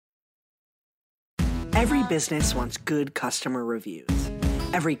Every business wants good customer reviews.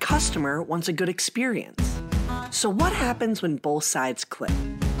 Every customer wants a good experience. So what happens when both sides click?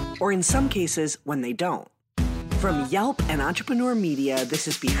 Or in some cases, when they don't? From Yelp and Entrepreneur Media, this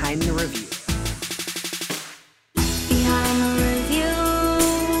is Behind the Review. Behind the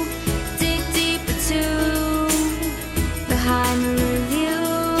review, dig deeper too. Behind the review,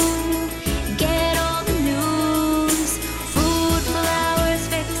 get all the news. Food, flowers,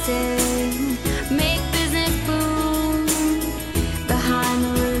 fixing, make business boom. Behind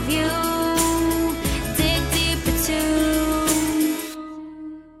the review, dig deeper too.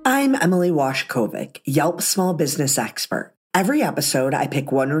 I'm Emily Washkovic, Yelp small business expert. Every episode, I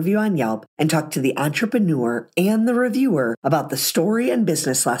pick one review on Yelp and talk to the entrepreneur and the reviewer about the story and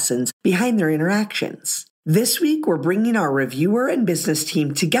business lessons behind their interactions. This week, we're bringing our reviewer and business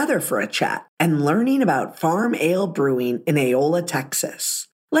team together for a chat and learning about farm ale brewing in Aola, Texas.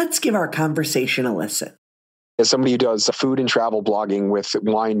 Let's give our conversation a listen. As somebody who does food and travel blogging with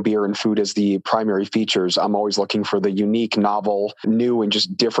wine, beer, and food as the primary features, I'm always looking for the unique, novel, new, and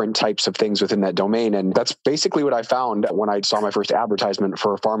just different types of things within that domain. And that's basically what I found when I saw my first advertisement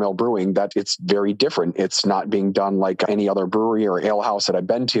for Farm Ale Brewing, that it's very different. It's not being done like any other brewery or ale house that I've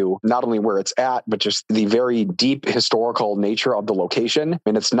been to, not only where it's at, but just the very deep historical nature of the location.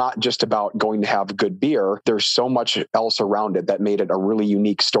 And it's not just about going to have good beer. There's so much else around it that made it a really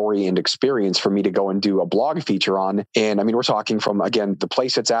unique story and experience for me to go and do a blog feature on. And I mean, we're talking from, again, the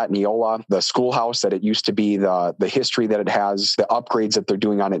place it's at, Neola, the schoolhouse that it used to be, the history that it has, the upgrades that they're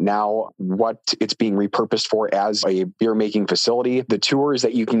doing on it now, what it's being repurposed for as a beer making facility, the tours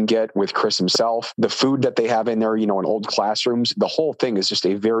that you can get with Chris himself, the food that they have in there, in old classrooms. The whole thing is just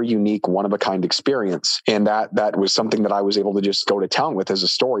a very unique, one of a kind experience. And that was something that I was able to just go to town with as a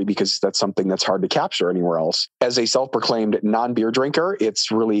story, because that's something that's hard to capture anywhere else. As a self-proclaimed non-beer drinker,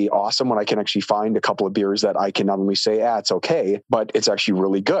 it's really awesome when I can actually find a couple of beers that I can not only say, it's okay, but it's actually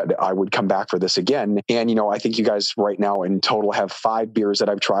really good. I would come back for this again. And, I think you guys right now in total have 5 beers that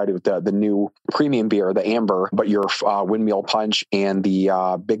I've tried with the new premium beer, the Amber, but your Windmill Punch and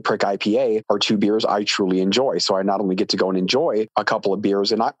the Big Prick IPA are 2 beers I truly enjoy. So I not only get to go and enjoy a couple of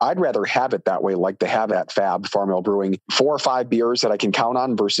beers, and I'd rather have it that way, like to have at Fab Farm Ale Brewing, 4 or 5 beers that I can count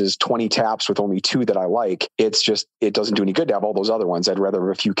on versus 20 taps with only 2 that I like. It doesn't do any good to have all those other ones. I'd rather have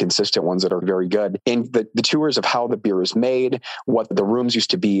a few consistent ones that are very good. And the tours of how the beer is made, what the rooms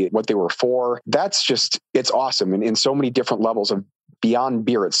used to be, what they were for, it's awesome. And in so many different levels of beyond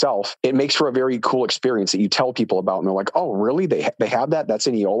beer itself, it makes for a very cool experience that you tell people about. And they're like, oh, really? They have that? That's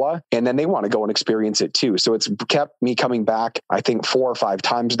in Eola? And then they want to go and experience it too. So it's kept me coming back, I think 4 or 5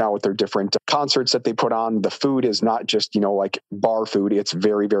 times now with their different concerts that they put on. The food is not just, like bar food. It's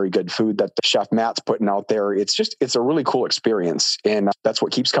very, very good food that the chef Matt's putting out there. It's a really cool experience. And that's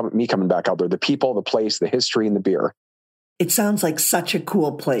what keeps me coming back out there. The people, the place, the history, and the beer. It sounds like such a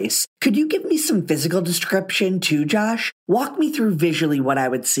cool place. Could you give me some physical description too, Josh? Walk me through visually what I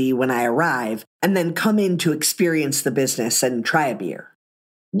would see when I arrive, and then come in to experience the business and try a beer.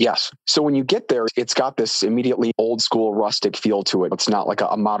 Yes. So when you get there, it's got this immediately old school rustic feel to it. It's not like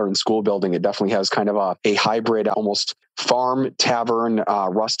a modern school building. It definitely has kind of a hybrid, almost farm, tavern,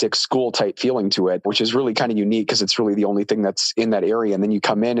 rustic school type feeling to it, which is really kind of unique because it's really the only thing that's in that area. And then you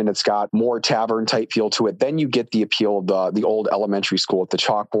come in and it's got more tavern type feel to it. Then you get the appeal of the old elementary school with the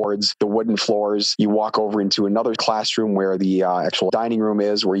chalkboards, the wooden floors. You walk over into another classroom where the actual dining room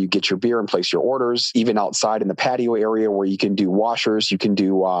is, where you get your beer and place your orders, even outside in the patio area where you can do washers, you can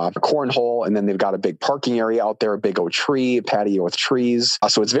do cornhole, and then they've got a big parking area out there, a big oak tree, a patio with trees.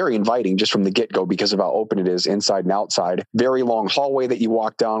 So it's very inviting just from the get-go because of how open it is inside and outside. Very long hallway that you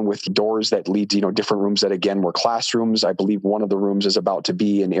walk down with doors that lead to, different rooms that again were classrooms. I believe one of the rooms is about to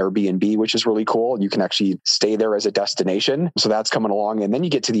be an Airbnb, which is really cool. You can actually stay there as a destination. So that's coming along. And then you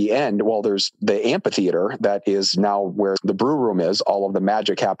get to the end. Well, there's the amphitheater that is now where the brew room is. All of the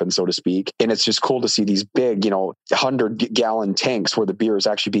magic happens, so to speak. And it's just cool to see these big, 100-gallon tanks where the beer is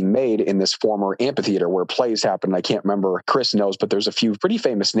actually being made in this former amphitheater where plays happen. I can't remember, Chris knows, but there's a few pretty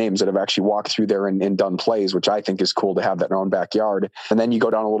famous names that have actually walked through there and done plays, which I think is cool to have that in our own backyard. And then you go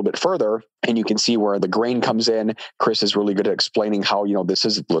down a little bit further and you can see where the grain comes in. Chris is really good at explaining how, this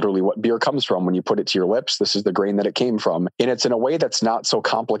is literally what beer comes from. When you put it to your lips, this is the grain that it came from. And it's in a way that's not so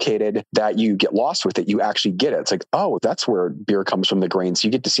complicated that you get lost with it. You actually get it. It's like, oh, that's where beer comes from, the grain. So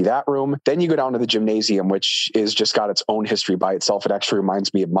you get to see that room. Then you go down to the gymnasium, which is just got its own history by itself. It actually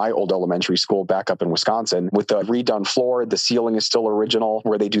reminds me of my old elementary school back up in Wisconsin with the redone floor. The ceiling is still original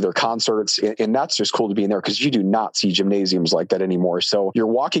where they do their concerts. And that's just cool to be in there because you do not see gymnasiums like that anymore. So you're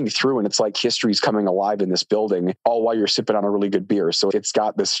walking through and it's like history's coming alive in this building, all while you're sipping on a really good beer. So it's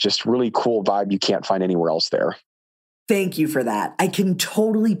got this just really cool vibe you can't find anywhere else there. Thank you for that. I can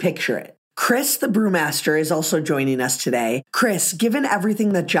totally picture it. Chris, the brewmaster, is also joining us today. Chris, given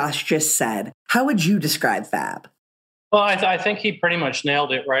everything that Josh just said, how would you describe Fab? Well, I think he pretty much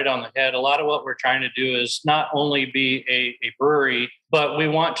nailed it right on the head. A lot of what we're trying to do is not only be a brewery, but we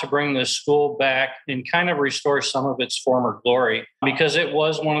want to bring this school back and kind of restore some of its former glory, because it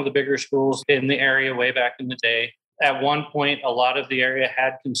was one of the bigger schools in the area way back in the day. At one point, a lot of the area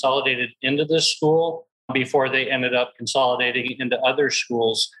had consolidated into this school before they ended up consolidating into other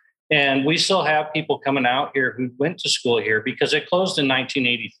schools. And we still have people coming out here who went to school here because it closed in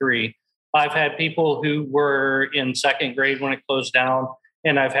 1983. I've had people who were in second grade when it closed down,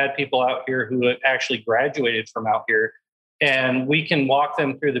 and I've had people out here who actually graduated from out here. And we can walk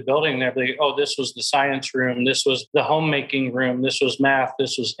them through the building and they'll be, oh, this was the science room, this was the homemaking room, this was math,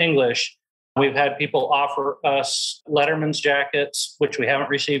 this was English. We've had people offer us Letterman's jackets, which we haven't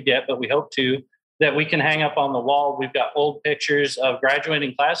received yet, but we hope to, that we can hang up on the wall. We've got old pictures of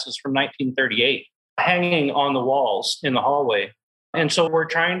graduating classes from 1938 hanging on the walls in the hallway. And so we're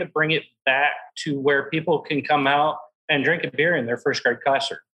trying to bring it back to where people can come out and drink a beer in their first grade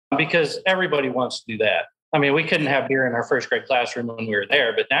classroom, because everybody wants to do that. I mean, we couldn't have beer in our first grade classroom when we were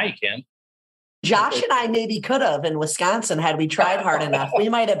there, but now you can. Josh and I maybe could have in Wisconsin had we tried hard enough. We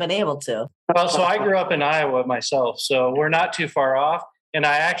might have been able to. Well, so I grew up in Iowa myself, so we're not too far off. And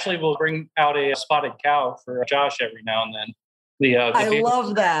I actually will bring out a spotted cow for Josh every now and then. I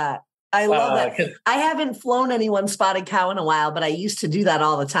love that. I love that. I haven't flown anyone spotted cow in a while, but I used to do that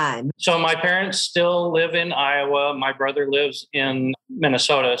all the time. So my parents still live in Iowa. My brother lives in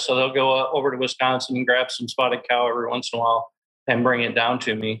Minnesota. So they'll go over to Wisconsin and grab some spotted cow every once in a while and bring it down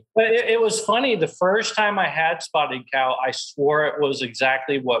to me. But it was funny. The first time I had spotted cow, I swore it was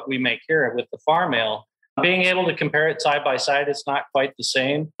exactly what we make here with the farm ale. Being able to compare it side by side, it's not quite the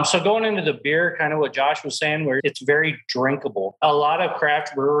same. So going into the beer, kind of what Josh was saying, where it's very drinkable. A lot of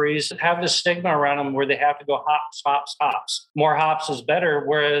craft breweries have this stigma around them where they have to go hops, hops, hops. More hops is better.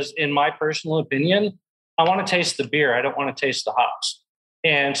 Whereas in my personal opinion, I want to taste the beer. I don't want to taste the hops.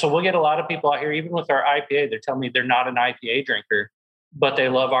 And so we'll get a lot of people out here, even with our IPA, they're telling me they're not an IPA drinker, but they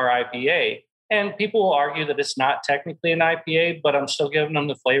love our IPA. And people will argue that it's not technically an IPA, but I'm still giving them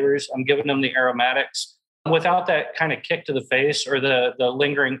the flavors. I'm giving them the aromatics without that kind of kick to the face or the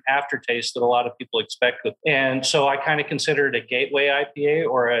lingering aftertaste that a lot of people expect. And so I kind of consider it a gateway IPA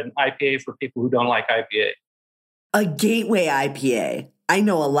or an IPA for people who don't like IPA. A gateway IPA. I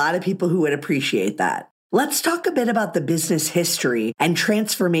know a lot of people who would appreciate that. Let's talk a bit about the business history and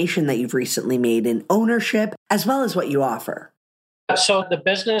transformation that you've recently made in ownership, as well as what you offer. So the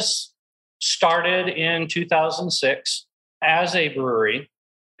business started in 2006 as a brewery.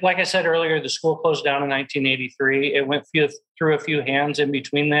 Like I said earlier, the school closed down in 1983. It went through a few hands in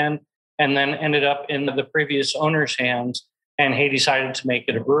between then, and then ended up in the previous owner's hands, and he decided to make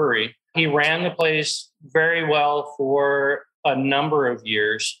it a brewery. He ran the place very well for a number of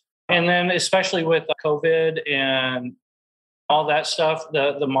years. And then especially with COVID and all that stuff,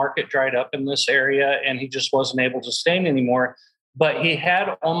 the market dried up in this area, and he just wasn't able to sustain anymore. But he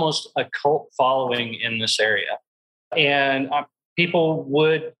had almost a cult following in this area. And people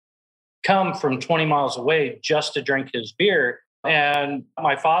would come from 20 miles away just to drink his beer. And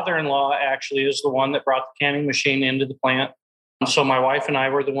my father-in-law actually is the one that brought the canning machine into the plant. So my wife and I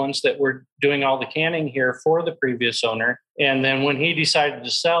were the ones that were doing all the canning here for the previous owner. And then when he decided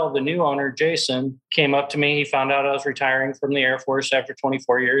to sell, the new owner, Jason, came up to me. He found out I was retiring from the Air Force after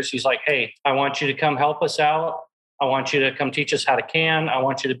 24 years. He's like, hey, I want you to come help us out. I want you to come teach us how to can. I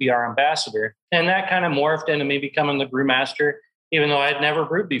want you to be our ambassador. And that kind of morphed into me becoming the brewmaster, even though I had never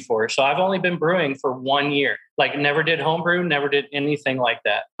brewed before. So I've only been brewing for 1 year, like never did homebrew, never did anything like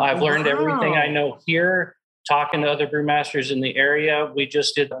that. I've learned everything I know here, talking to other brewmasters in the area. We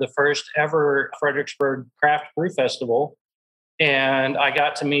just did the first ever Fredericksburg Craft Brew Festival. And I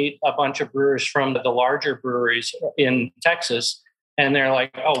got to meet a bunch of brewers from the larger breweries in Texas. And they're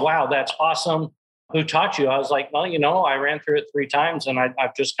like, oh, wow, that's awesome. Who taught you? I was like, well, I ran through it 3 times and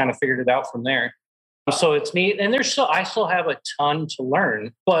I've just kind of figured it out from there. So it's neat. And I still have a ton to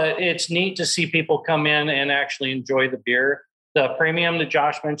learn, but it's neat to see people come in and actually enjoy the beer. The premium that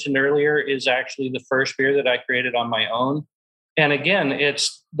Josh mentioned earlier is actually the first beer that I created on my own. And again,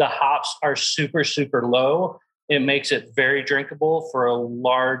 the hops are super, super low. It makes it very drinkable for a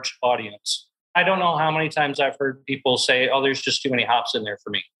large audience. I don't know how many times I've heard people say, oh, there's just too many hops in there for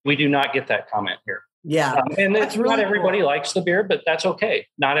me. We do not get that comment here. Yeah. And that's really not everybody likes the beer, but that's okay.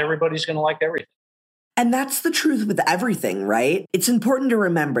 Not everybody's going to like everything. And that's the truth with everything, right? It's important to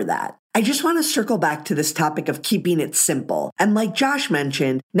remember that. I just want to circle back to this topic of keeping it simple. And like Josh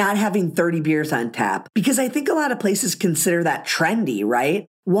mentioned, not having 30 beers on tap, because I think a lot of places consider that trendy, right?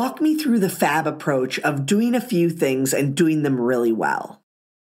 Walk me through the FAB approach of doing a few things and doing them really well.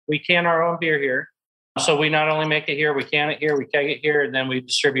 We can our own beer here. So we not only make it here, we can it here, we keg it here, and then we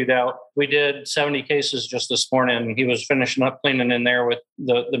distribute out. We did 70 cases just this morning. He was finishing up cleaning in there with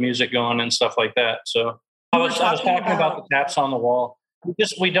the music going and stuff like that. So I was talking about the taps on the wall.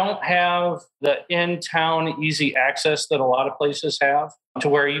 We don't have the in-town easy access that a lot of places have to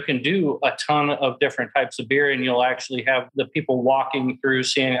where you can do a ton of different types of beer and you'll actually have the people walking through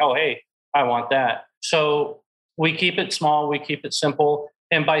seeing, oh, hey, I want that. So we keep it small, we keep it simple.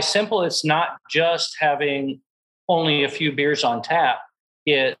 And by simple, it's not just having only a few beers on tap.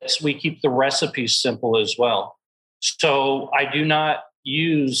 We keep the recipes simple as well. So I do not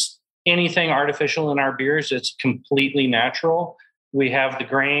use anything artificial in our beers. It's completely natural. We have the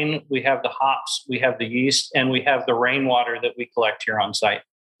grain, we have the hops, we have the yeast, and we have the rainwater that we collect here on site.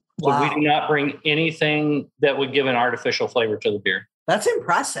 So we do not bring anything that would give an artificial flavor to the beer. That's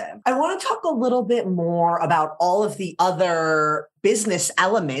impressive. I want to talk a little bit more about all of the other business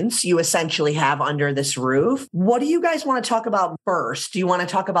elements you essentially have under this roof. What do you guys want to talk about first? Do you want to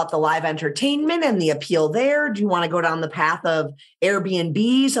talk about the live entertainment and the appeal there? Do you want to go down the path of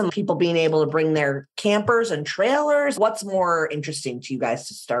Airbnbs and people being able to bring their campers and trailers? What's more interesting to you guys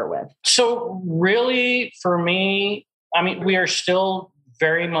to start with? So really, for me, I mean, we are still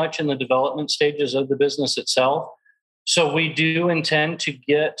very much in the development stages of the business itself. So we do intend to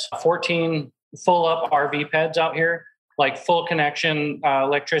get 14 full up RV pads out here, like full connection,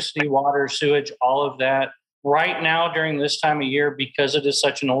 electricity, water, sewage, all of that. Right now, during this time of year, because it is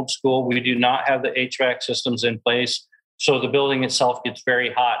such an old school, we do not have the HVAC systems in place. So the building itself gets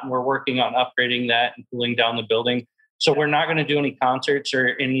very hot, and we're working on upgrading that and cooling down the building. So we're not going to do any concerts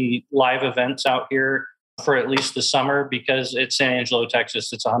or any live events out here for at least the summer because it's San Angelo,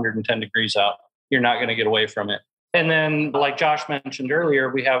 Texas. It's 110 degrees out. You're not going to get away from it. And then, like Josh mentioned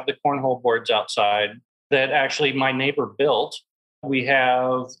earlier, we have the cornhole boards outside that actually my neighbor built. We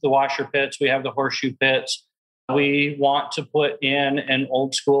have the washer pits. We have the horseshoe pits. We want to put in an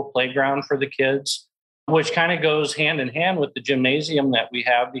old school playground for the kids, which kind of goes hand in hand with the gymnasium that we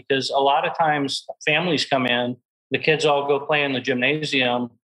have, because a lot of times families come in, the kids all go play in the gymnasium,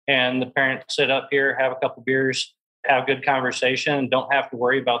 and the parents sit up here, have a couple beers, have good conversation, and don't have to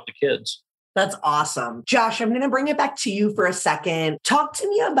worry about the kids. That's awesome. Josh, I'm going to bring it back to you for a second. Talk to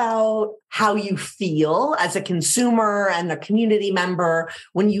me about how you feel as a consumer and a community member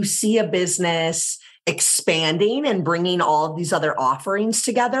when you see a business expanding and bringing all of these other offerings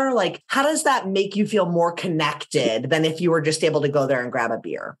together. Like, how does that make you feel more connected than if you were just able to go there and grab a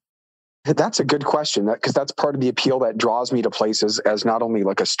beer? That's a good question, because that's part of the appeal that draws me to places as not only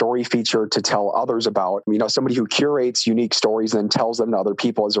like a story feature to tell others about, somebody who curates unique stories and then tells them to other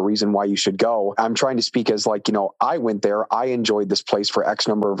people as a reason why you should go. I'm trying to speak as like, I went there, I enjoyed this place for X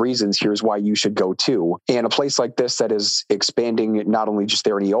number of reasons. Here's why you should go too. And a place like this that is expanding not only just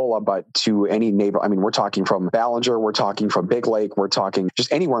there in Eola, but to any neighbor. I mean, we're talking from Ballinger, we're talking from Big Lake, we're talking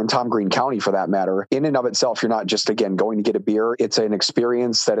just anywhere in Tom Green County for that matter. In and of itself, you're not just, again, going to get a beer. It's an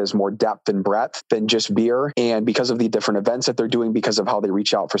experience that is more depth and breadth than just beer. And because of the different events that they're doing, because of how they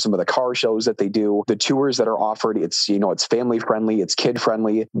reach out for some of the car shows that they do, the tours that are offered, it's family friendly, it's kid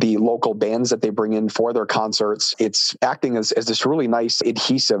friendly, the local bands that they bring in for their concerts, it's acting as this really nice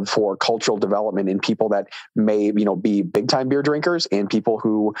adhesive for cultural development in people that may, be big time beer drinkers and people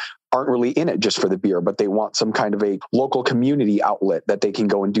who aren't really in it just for the beer, but they want some kind of a local community outlet that they can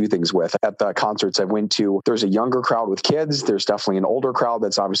go and do things with. At the concerts I went to, there's a younger crowd with kids. There's definitely an older crowd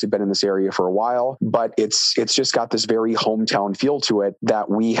that's obviously been in this area for a while, but it's just got this very hometown feel to it that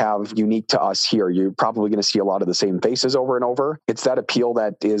we have unique to us here. You're probably going to see a lot of the same faces over and over. It's that appeal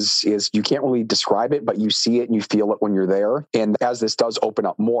that is you can't really describe it, but you see it and you feel it when you're there. And as this does open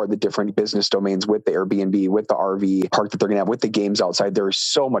up more, the different business domains with the Airbnb, with the RV park that they're going to have, with the games outside, there's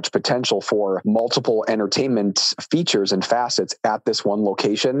so much potential for multiple entertainment features and facets at this one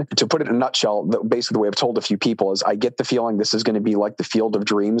location. To put it in a nutshell, basically the way I've told a few people is I get the feeling this is going to be like the Field of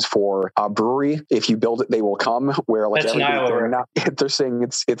Dreams for a brewery. If you build it, they will come. Where like they're saying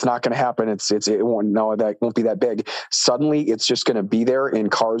it's not going to happen. It won't be that big. Suddenly, it's just going to be there,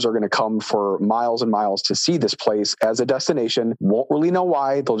 and cars are going to come for miles and miles to see this place as a destination. Won't really know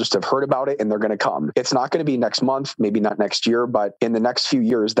why. They'll just have heard about it, and they're going to come. It's not going to be next month, maybe not next year, but in the next few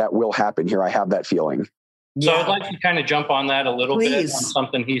years, that will happen here. I have that feeling. So I'd like to kind of jump on that a little bit on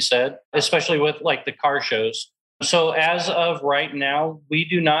something he said, especially with like the car shows. So as of right now, we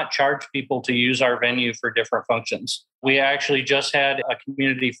do not charge people to use our venue for different functions. We actually just had a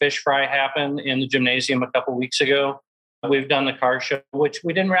community fish fry happen in the gymnasium a couple weeks ago. We've done the car show, which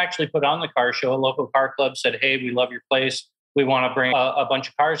we didn't actually put on the car show. A local car club said, hey, we love your place. We want to bring a bunch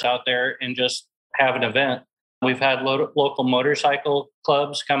of cars out there and just have an event. We've had local motorcycle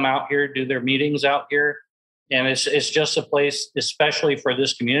clubs come out here, do their meetings out here. And it's just a place, especially for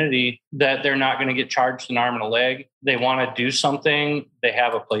this community, that they're not going to get charged an arm and a leg. They want to do something. They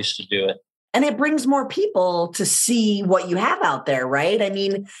have a place to do it. And it brings more people to see what you have out there, right? I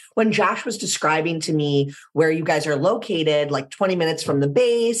mean, when Josh was describing to me where you guys are located, like 20 minutes from the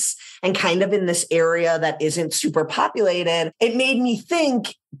base and kind of in this area that isn't super populated, it made me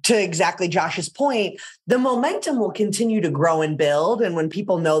think, to exactly Josh's point, the momentum will continue to grow and build. And when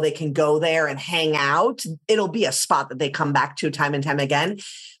people know they can go there and hang out, it'll be a spot that they come back to time and time again.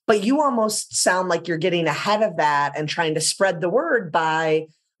 But you almost sound like you're getting ahead of that and trying to spread the word by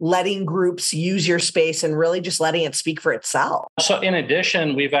letting groups use your space and really just letting it speak for itself. So in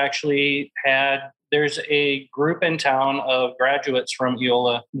addition, we've actually there's a group in town of graduates from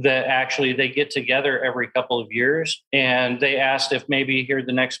EOLA that actually they get together every couple of years. And they asked if maybe here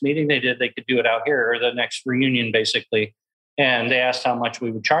the next meeting they could do it out here, or the next reunion basically. And they asked how much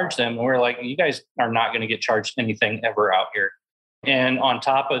we would charge them. And we're like, you guys are not going to get charged anything ever out here. And on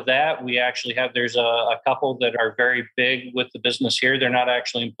top of that, we actually there's a couple that are very big with the business here. They're not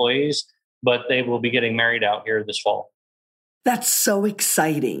actually employees, but they will be getting married out here this fall. That's so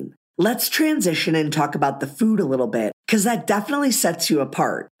exciting. Let's transition and talk about the food a little bit, because that definitely sets you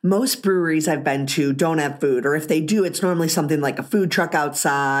apart. Most breweries I've been to don't have food, or if they do, it's normally something like a food truck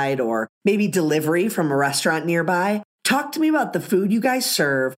outside or maybe delivery from a restaurant nearby. Talk to me about the food you guys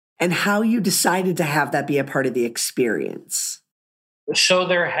serve and how you decided to have that be a part of the experience. So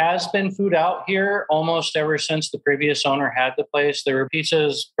there has been food out here almost ever since the previous owner had the place. There were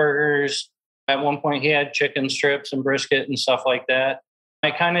pizzas, burgers. At one point, he had chicken strips and brisket and stuff like that.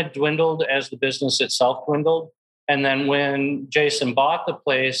 It kind of dwindled as the business itself dwindled. And then when Jason bought the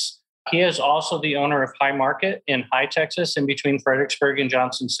place, he is also the owner of High Market in High, Texas, in between Fredericksburg and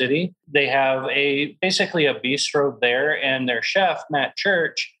Johnson City. They have basically a bistro there, and their chef, Matt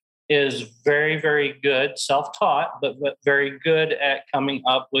Church, is very, very good, self-taught, but very good at coming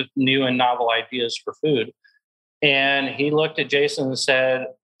up with new and novel ideas for food. And he looked at Jason and said,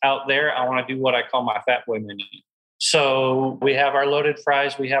 out there, I want to do what I call my fat boy menu. So we have our loaded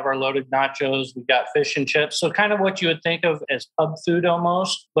fries, we have our loaded nachos, we got fish and chips. So kind of what you would think of as pub food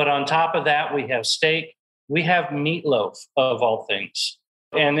almost. But on top of that, we have steak, we have meatloaf of all things.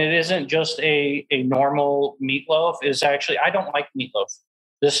 And it isn't just a normal meatloaf. It's actually, I don't like meatloaf.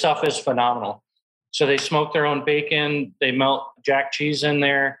 This stuff is phenomenal. So they smoke their own bacon. They melt jack cheese in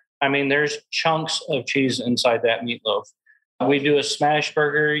there. I mean, there's chunks of cheese inside that meatloaf. We do a smash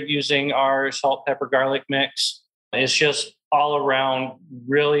burger using our salt, pepper, garlic mix. It's just all around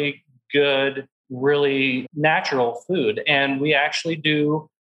really good, really natural food. And we actually do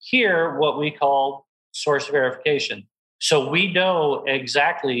here what we call source verification. So we know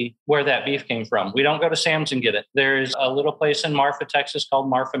exactly where that beef came from. We don't go to Sam's and get it. There's a little place in Marfa, Texas called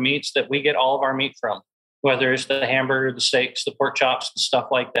Marfa Meats that we get all of our meat from, whether it's the hamburger, the steaks, the pork chops, the stuff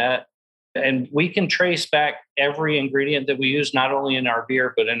like that. And we can trace back every ingredient that we use, not only in our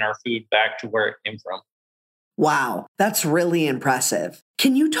beer, but in our food, back to where it came from. Wow, that's really impressive.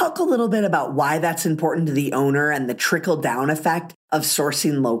 Can you talk a little bit about why that's important to the owner and the trickle-down effect of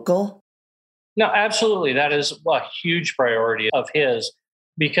sourcing local? No, absolutely. That is a huge priority of his,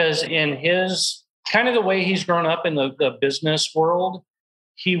 because in his kind of the way he's grown up in the business world,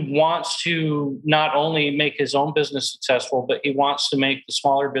 he wants to not only make his own business successful, but he wants to make the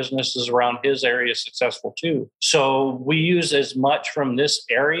smaller businesses around his area successful too. So we use as much from this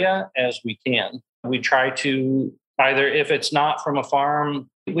area as we can. We try to either, if it's not from a farm,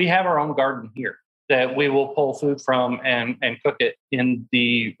 we have our own garden here that we will pull food from and cook it in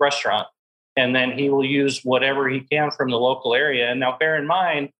the restaurant. And then he will use whatever he can from the local area. And now bear in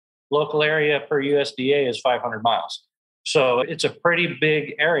mind, local area per USDA is 500 miles. So it's a pretty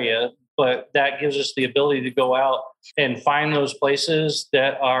big area, but that gives us the ability to go out and find those places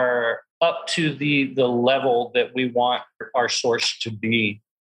that are up to the level that we want our source to be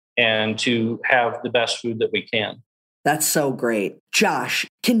and to have the best food that we can. That's so great. Josh,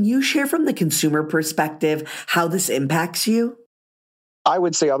 can you share from the consumer perspective how this impacts you? I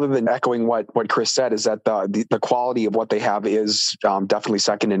would say, other than echoing what Chris said, is that the quality of what they have is definitely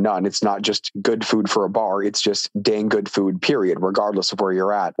second to none. It's not just good food for a bar. It's just dang good food, period, regardless of where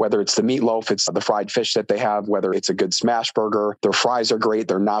you're at. Whether it's the meatloaf, it's the fried fish that they have, whether it's a good smash burger, their fries are great,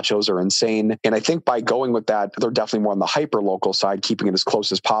 their nachos are insane. And I think by going with that, they're definitely more on the hyper local side, keeping it as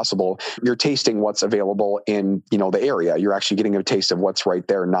close as possible. You're tasting what's available in, the area. You're actually getting a taste of what's right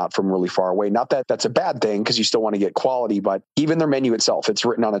there, not from really far away. Not that that's a bad thing, because you still want to get quality, but even their menu itself, it's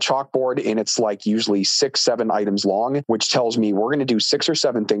written on a chalkboard, and it's like usually 6-7 items long, which tells me we're going to do 6 or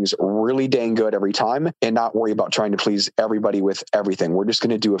 7 things really dang good every time and not worry about trying to please everybody with everything. We're just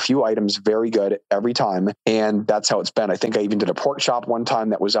going to do a few items very good every time. And that's how it's been. I think I even did a pork chop one time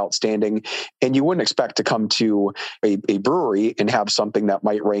that was outstanding. And you wouldn't expect to come to a brewery and have something that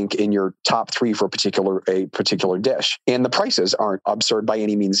might rank in your top 3 for a particular dish. And the prices aren't absurd by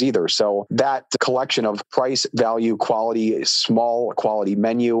any means either. So that collection of price, value, quality, small quality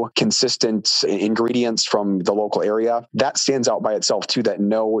menu, consistent ingredients from the local area, that stands out by itself too, that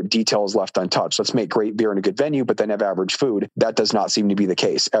no detail is left untouched. Let's make great beer in a good venue, but then have average food. That does not seem to be the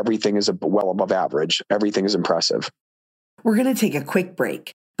case. Everything is well above average. Everything is impressive. We're going to take a quick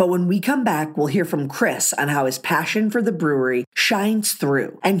break, but when we come back, we'll hear from Chris on how his passion for the brewery shines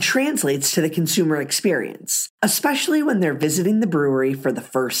through and translates to the consumer experience, especially when they're visiting the brewery for the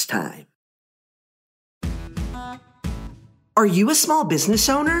first time. Are you a small business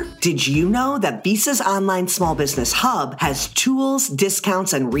owner? Did you know that Visa's online small business hub has tools,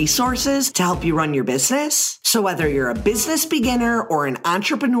 discounts, and resources to help you run your business? So whether you're a business beginner or an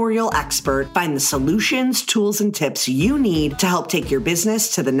entrepreneurial expert, find the solutions, tools, and tips you need to help take your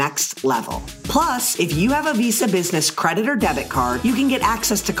business to the next level. Plus, if you have a Visa Business credit or debit card, you can get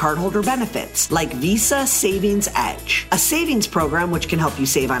access to cardholder benefits like Visa Savings Edge, a savings program which can help you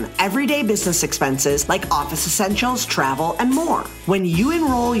save on everyday business expenses like office essentials, travel, and more. When you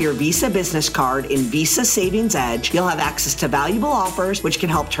enroll your Visa Business card in Visa Savings Edge, you'll have access to valuable offers which can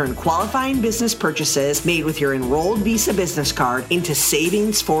help turn qualifying business purchases made with your enrolled Visa Business card into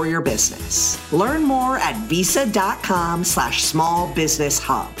savings for your business. Learn more at visa.com/small business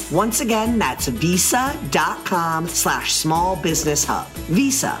hub. Once again, that's visa.com/small business hub.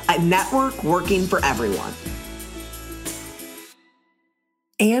 Visa, a network working for everyone.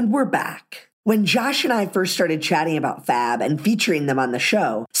 And we're back. When Josh and I first started chatting about Fab and featuring them on the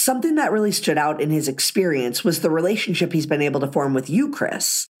show, something that really stood out in his experience was the relationship he's been able to form with you,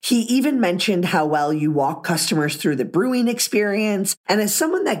 Chris. He even mentioned how well you walk customers through the brewing experience. And as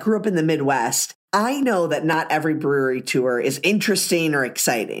someone that grew up in the Midwest, I know that not every brewery tour is interesting or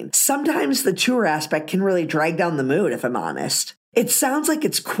exciting. Sometimes the tour aspect can really drag down the mood, if I'm honest. It sounds like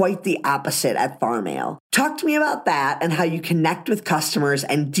it's quite the opposite at Farm Ale. Talk to me about that and how you connect with customers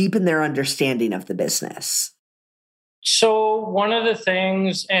and deepen their understanding of the business. So one of the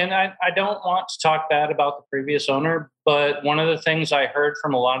things, and I don't want to talk bad about the previous owner, but one of the things I heard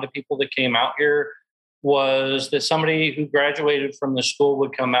from a lot of people that came out here was that somebody who graduated from the school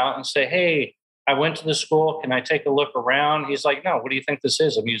would come out and say, "Hey, I went to the school. Can I take a look around?" He's like, "No, what do you think this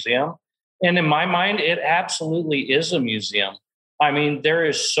is, a museum?" And in my mind, it absolutely is a museum. I mean, there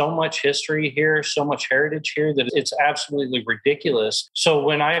is so much history here, so much heritage here that it's absolutely ridiculous. So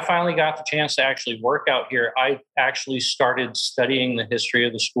when I finally got the chance to actually work out here, I actually started studying the history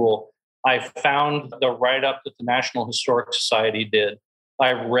of the school. I found the write-up that the National Historic Society did.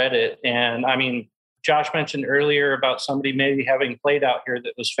 I read it. And I mean, Josh mentioned earlier about somebody maybe having played out here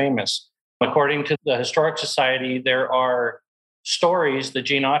that was famous. According to the Historic Society, there are stories that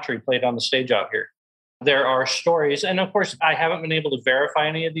Gene Autry played on the stage out here. There are stories, and of course, I haven't been able to verify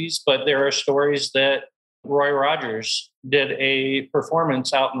any of these, but there are stories that Roy Rogers did a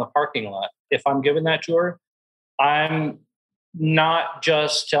performance out in the parking lot. If I'm giving that tour, I'm not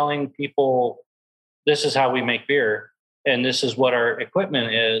just telling people this is how we make beer and this is what our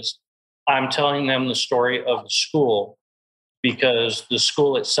equipment is. I'm telling them the story of the school, because the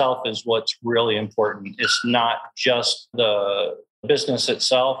school itself is what's really important. It's not just the business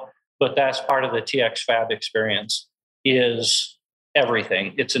itself, but that's part of the TX Fab experience, is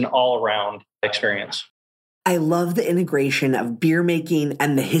everything. It's an all-around experience. I love the integration of beer making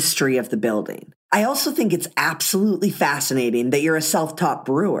and the history of the building. I also think it's absolutely fascinating that you're a self-taught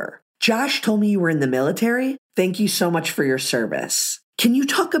brewer. Josh told me you were in the military. Thank you so much for your service. Can you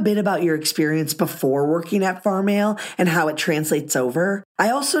talk a bit about your experience before working at Farm Ale and how it translates over?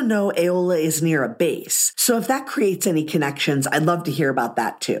 I also know Aola is near a base, so if that creates any connections, I'd love to hear about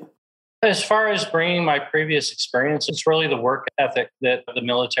that too. As far as bringing my previous experience, it's really the work ethic that the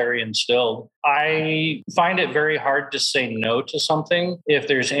military instilled. I find it very hard to say no to something if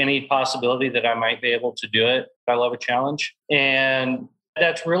there's any possibility that I might be able to do it. I love a challenge. And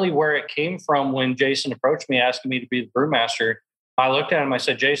that's really where it came from when Jason approached me asking me to be the brewmaster. I looked at him, I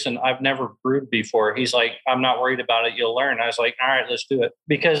said, Jason, I've never brewed before. He's like, I'm not worried about it. You'll learn. I was like, all right, let's do it.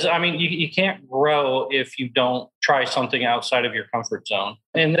 Because I mean, you can't grow if you don't try something outside of your comfort zone.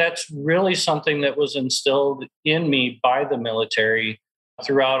 And that's really something that was instilled in me by the military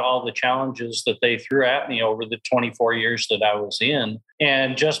throughout all the challenges that they threw at me over the 24 years that I was in.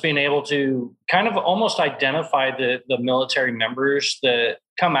 And just being able to kind of almost identify the military members that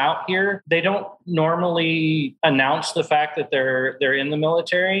come out here. They don't normally announce the fact that they're in the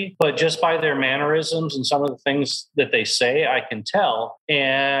military, but just by their mannerisms and some of the things that they say, I can tell.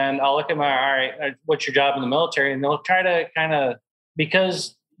 And I'll look at all right, what's your job in the military? And they'll try to kind of,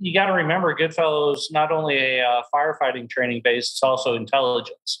 because you got to remember, Goodfellow's not only a firefighting training base, it's also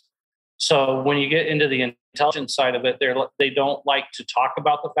intelligence. So when you get into the intelligence side of it, they don't like to talk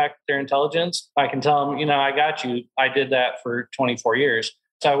about the fact that they're intelligence. I can tell them, I got you. I did that for 24 years.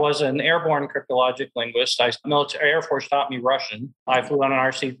 So I was an airborne cryptologic linguist. Military Air Force taught me Russian. I flew on an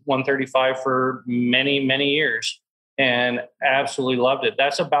RC-135 for many, many years and absolutely loved it.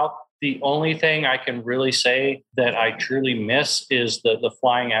 That's about the only thing I can really say that I truly miss is the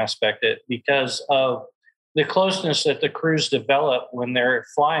flying aspect, because of the closeness that the crews develop when they're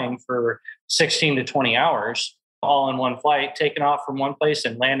flying for 16 to 20 hours, all in one flight, taking off from one place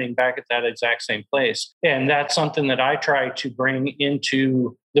and landing back at that exact same place. And that's something that I try to bring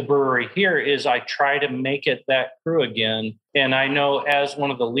into the brewery here is I try to make it that crew again. And I know as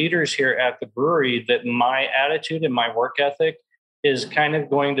one of the leaders here at the brewery that my attitude and my work ethic is kind of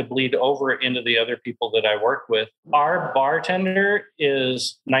going to bleed over into the other people that I work with. Our bartender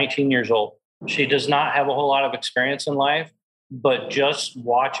is 19 years old. She does not have a whole lot of experience in life, but just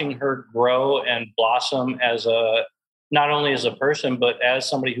watching her grow and blossom as not only as a person, but as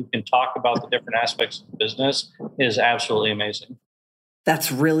somebody who can talk about the different aspects of the business is absolutely amazing.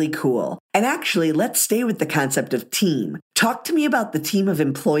 That's really cool. And actually, let's stay with the concept of team. Talk to me about the team of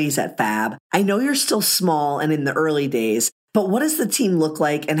employees at Fab. I know you're still small and in the early days, but what does the team look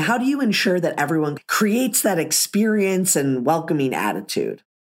like and how do you ensure that everyone creates that experience and welcoming attitude?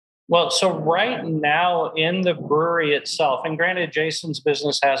 Well, so right now in the brewery itself, and granted, Jason's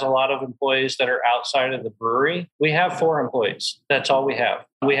business has a lot of employees that are outside of the brewery. We have 4 employees. That's all we have.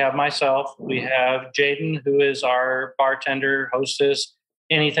 We have myself. We have Jaden, who is our bartender, hostess,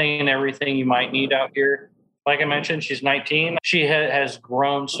 anything and everything you might need out here. Like I mentioned, she's 19. She has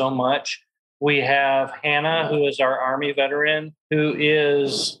grown so much. We have Hannah, who is our Army veteran, who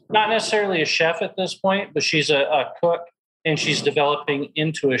is not necessarily a chef at this point, but she's a cook. And she's developing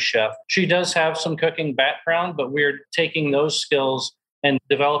into a chef. She does have some cooking background, but we're taking those skills and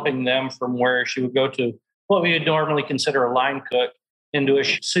developing them from where she would go to what we would normally consider a line cook into a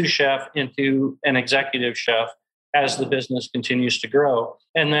sous chef, into an executive chef as the business continues to grow.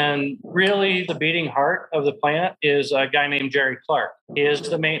 And then really the beating heart of the plant is a guy named Jerry Clark. He is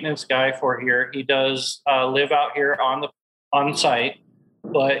the maintenance guy for here. He does live out here on site.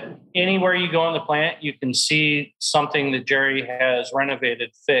 But anywhere you go in the plant, you can see something that Jerry has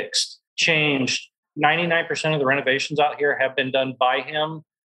renovated, fixed, changed. 99% of the renovations out here have been done by him,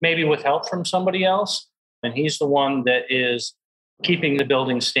 maybe with help from somebody else. And he's the one that is keeping the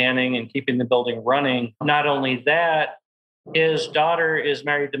building standing and keeping the building running. Not only that, his daughter is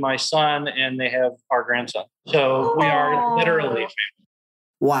married to my son and they have our grandson. So we are literally.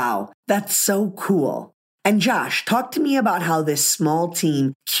 Wow, that's so cool. And Josh, talk to me about how this small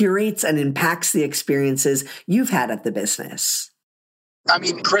team curates and impacts the experiences you've had at the business. I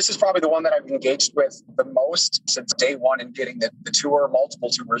mean, Chris is probably the one that I've engaged with the most since day one and getting the tour,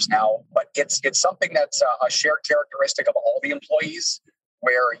 multiple tours now. But it's something that's a shared characteristic of all the employees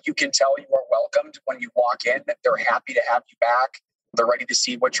where you can tell you are welcomed when you walk in. They're happy to have you back. They're ready to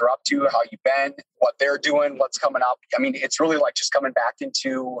see what you're up to, how you've been, what they're doing, what's coming up. I mean, it's really like just coming back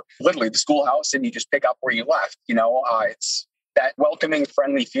into literally the schoolhouse and you just pick up where you left. It's that welcoming,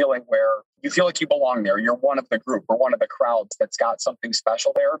 friendly feeling where you feel like you belong there. You're one of the group or one of the crowds that's got something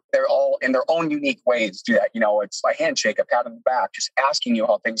special there. They're all in their own unique ways do that. It's a handshake, a pat on the back, just asking you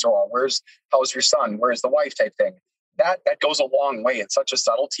how things are. How's your son? Where's the wife type thing. That goes a long way. It's such a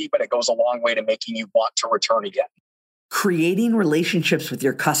subtlety, but it goes a long way to making you want to return again. Creating relationships with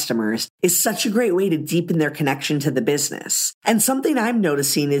your customers is such a great way to deepen their connection to the business. And something I'm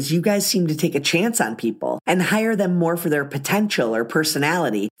noticing is you guys seem to take a chance on people and hire them more for their potential or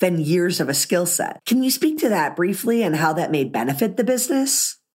personality than years of a skill set. Can you speak to that briefly and how that may benefit the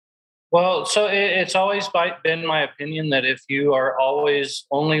business? Well, so it's always been my opinion that if you are always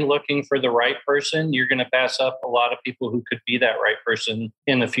only looking for the right person, you're going to pass up a lot of people who could be that right person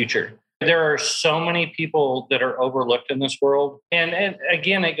in the future. There are so many people that are overlooked in this world. And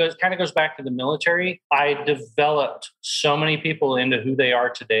again, it goes back to the military. I developed so many people into who they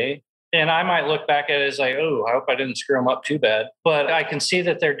are today. And I might look back at it as like, oh, I hope I didn't screw them up too bad. But I can see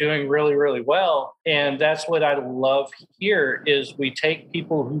that they're doing really, really well. And that's what I love here is we take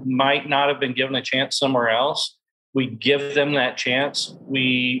people who might not have been given a chance somewhere else. We give them that chance.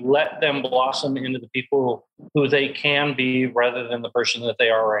 We let them blossom into the people who they can be rather than the person that they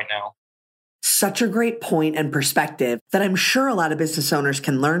are right now. Such a great point and perspective that I'm sure a lot of business owners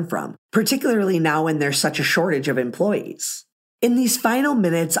can learn from, particularly now when there's such a shortage of employees. In these final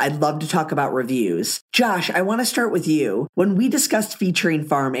minutes, I'd love to talk about reviews. Josh, I want to start with you. When we discussed featuring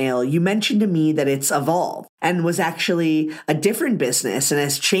Farm Ale, you mentioned to me that it's evolved and was actually a different business and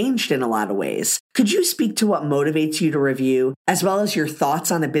has changed in a lot of ways. Could you speak to what motivates you to review, as well as your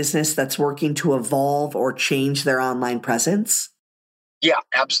thoughts on a business that's working to evolve or change their online presence? Yeah,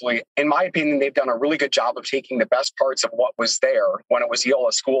 absolutely. In my opinion, they've done a really good job of taking the best parts of what was there when it was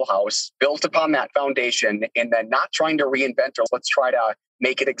Eola Schoolhouse, built upon that foundation, and then not trying to reinvent it. Let's try to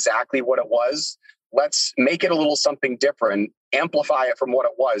make it exactly what it was. Let's make it a little something different, amplify it from what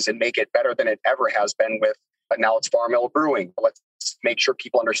it was, and make it better than it ever has been with, now it's Farm Ale Brewing. Let's make sure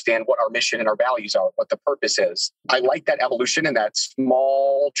people understand what our mission and our values are, what the purpose is. I like that evolution and that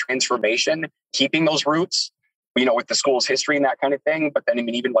small transformation, keeping those roots, with the school's history and that kind of thing. But then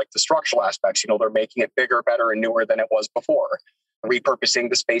even like the structural aspects, they're making it bigger, better, and newer than it was before. Repurposing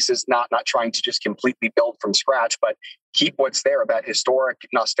the spaces, not trying to just completely build from scratch, but keep what's there about historic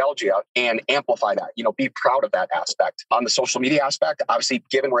nostalgia and amplify that, be proud of that aspect. On the social media aspect, obviously,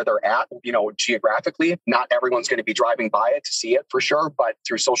 given where they're at, geographically, not everyone's going to be driving by it to see it for sure. But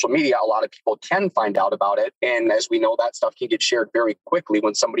through social media, a lot of people can find out about it. And as we know, that stuff can get shared very quickly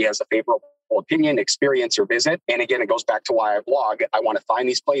when somebody has a favorable opinion, experience, or visit. And again, it goes back to why I blog. I want to find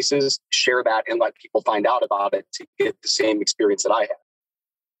these places, share that, and let people find out about it to get the same experience that I had.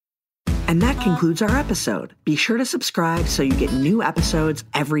 And that concludes our episode. Be sure to subscribe so you get new episodes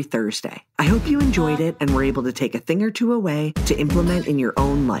every Thursday. I hope you enjoyed it and were able to take a thing or two away to implement in your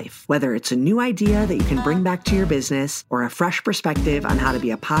own life. Whether it's a new idea that you can bring back to your business or a fresh perspective on how to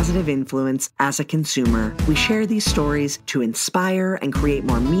be a positive influence as a consumer, we share these stories to inspire and create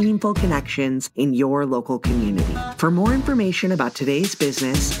more meaningful connections in your local community. For more information about today's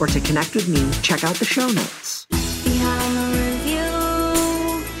business or to connect with me, check out the show notes. Behind the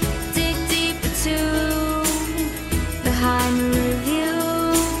review, dig deeper too. Behind the review,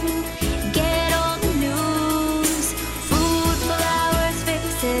 get all the news. Food, flowers,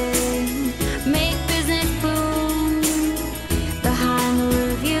 fixing, make business boom. Behind the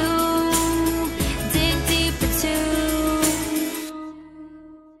review, dig deeper too.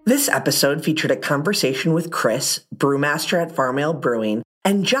 This episode featured a conversation with Chris, brewmaster at Farm Ale Brewing,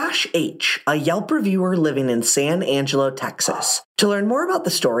 and Josh H., a Yelp reviewer living in San Angelo, Texas. To learn more about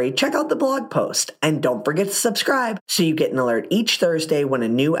the story, check out the blog post, and don't forget to subscribe so you get an alert each Thursday when a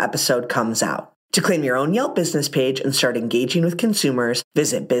new episode comes out. To claim your own Yelp business page and start engaging with consumers,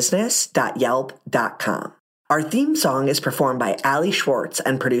 visit business.yelp.com. Our theme song is performed by Ali Schwartz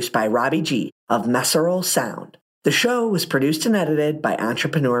and produced by Robbie G. of Messerol Sound. The show was produced and edited by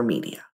Entrepreneur Media.